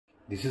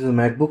This is a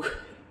MacBook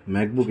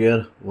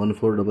Air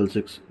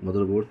 1466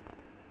 motherboard,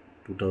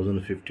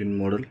 2015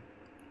 model,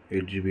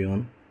 8GB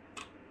on,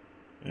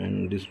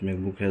 and this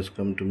MacBook has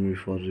come to me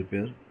for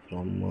repair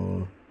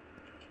from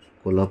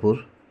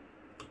Kolhapur.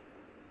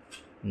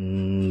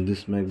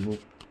 This MacBook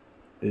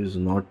is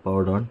not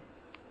powered on.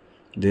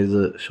 There is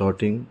a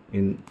shorting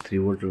in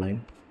 3V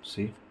line.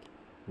 See,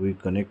 we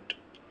connect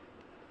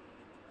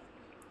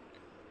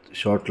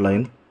short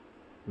line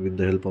with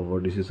the help of our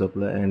DC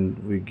supply,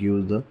 and we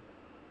give the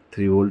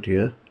 3V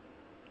here.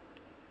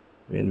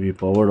 When we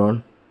powered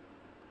on,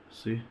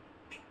 see,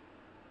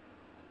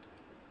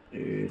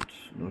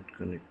 it's not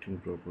connecting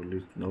properly.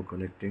 It's now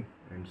connecting,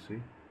 and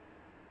see,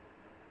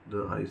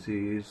 the IC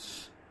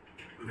is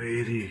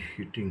very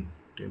heating.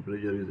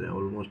 Temperature is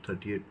almost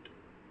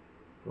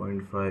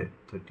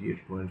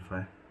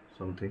 38.5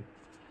 something.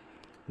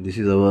 This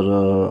is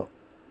our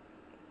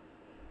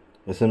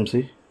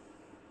SMC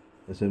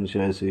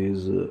IC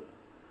is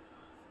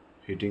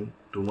heating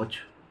too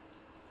much.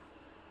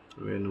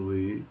 When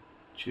we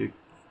check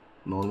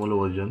normal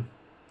version,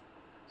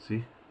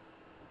 see,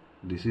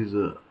 this is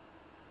a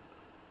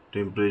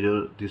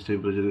temperature. This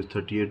temperature is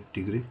 38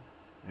 degree,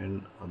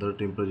 and other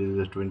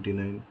temperature is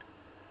 29,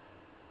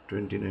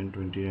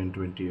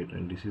 28,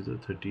 and this is a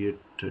 38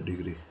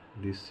 degree.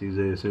 This is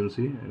a SMC,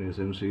 and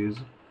SMC is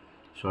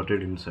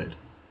shorted inside.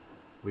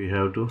 We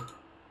have to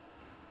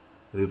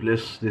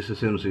replace this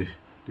SMC.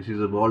 This is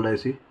a bald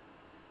IC.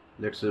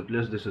 Let's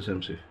replace this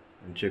SMC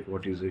and check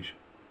what is the issue.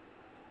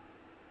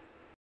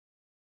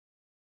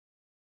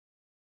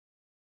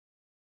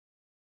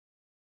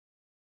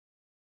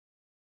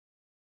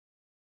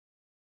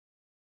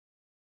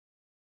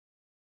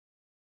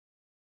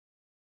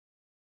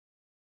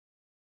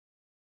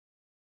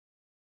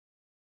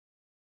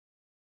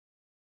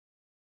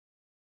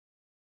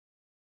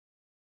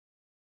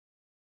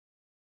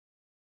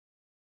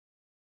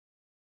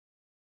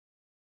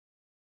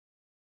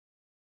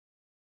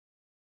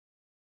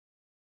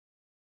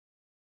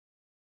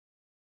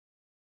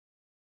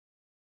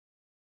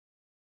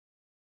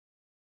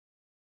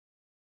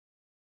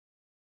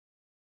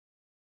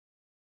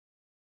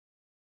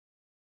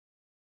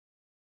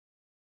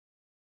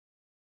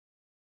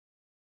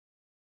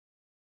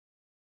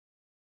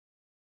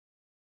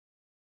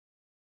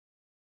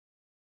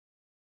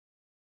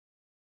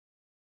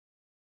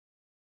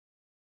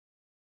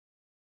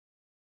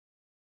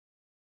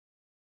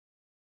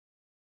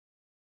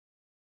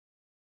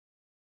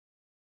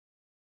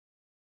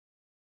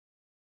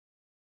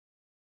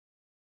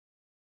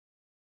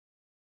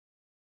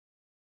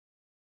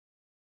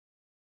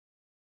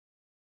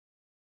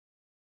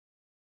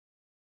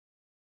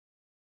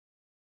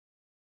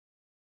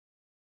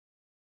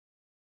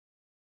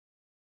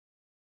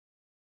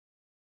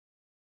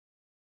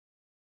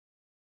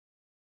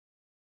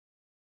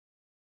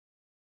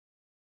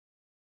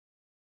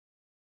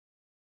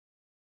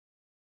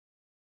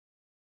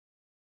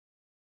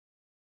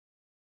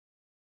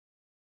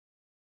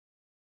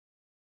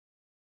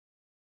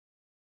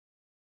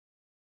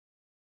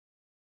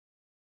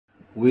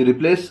 We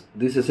replace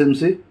this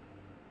SMC.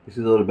 This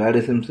is our bad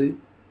SMC,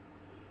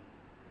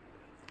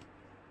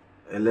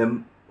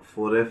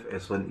 LM4F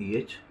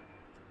S1EH.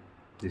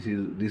 This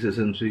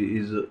SMC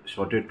is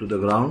shorted to the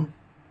ground,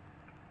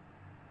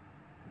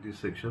 this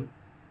section,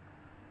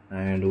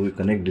 and we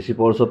connect DC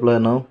power supply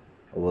now.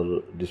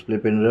 Our display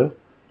pen drive.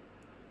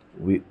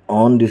 We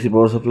on DC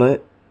power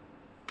supply.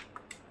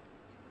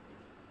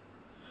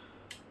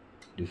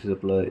 DC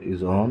supply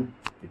is on.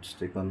 It's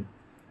taken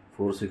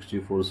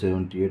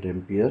 478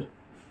 ampere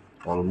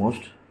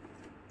almost,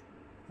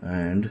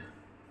 and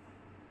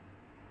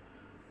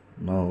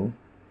now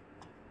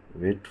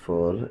wait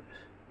for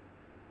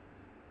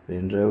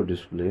pen drive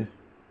display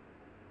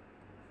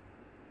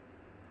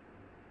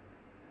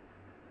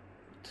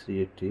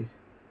 380,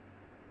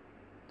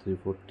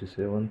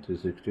 347,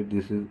 360.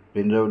 This is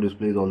pen drive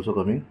display is also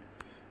coming,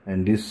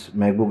 and this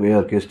MacBook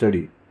Air case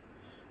study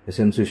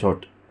SMC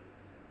short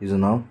is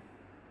now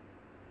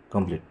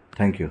complete.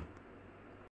 Thank you.